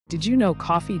Did you know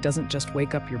coffee doesn't just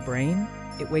wake up your brain,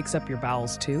 it wakes up your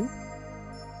bowels too?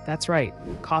 That's right,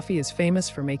 coffee is famous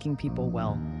for making people,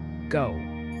 well, go.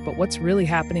 But what's really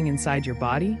happening inside your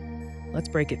body? Let's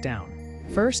break it down.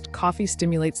 First, coffee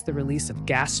stimulates the release of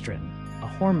gastrin, a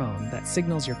hormone that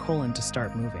signals your colon to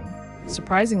start moving.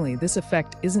 Surprisingly, this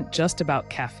effect isn't just about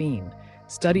caffeine.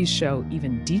 Studies show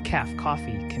even decaf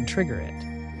coffee can trigger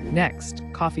it. Next,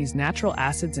 coffee's natural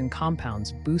acids and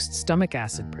compounds boost stomach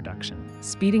acid production,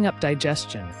 speeding up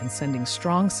digestion and sending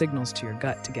strong signals to your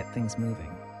gut to get things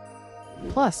moving.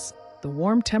 Plus, the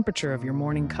warm temperature of your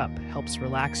morning cup helps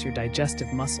relax your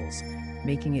digestive muscles,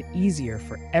 making it easier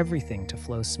for everything to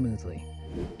flow smoothly.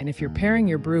 And if you're pairing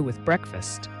your brew with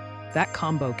breakfast, that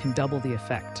combo can double the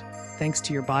effect, thanks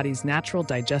to your body's natural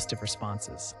digestive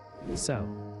responses. So,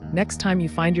 next time you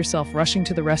find yourself rushing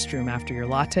to the restroom after your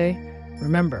latte,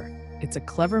 remember, it's a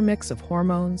clever mix of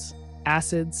hormones,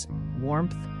 acids,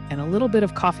 warmth, and a little bit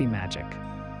of coffee magic.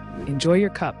 Enjoy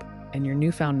your cup and your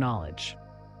newfound knowledge.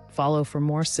 Follow for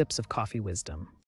more sips of coffee wisdom.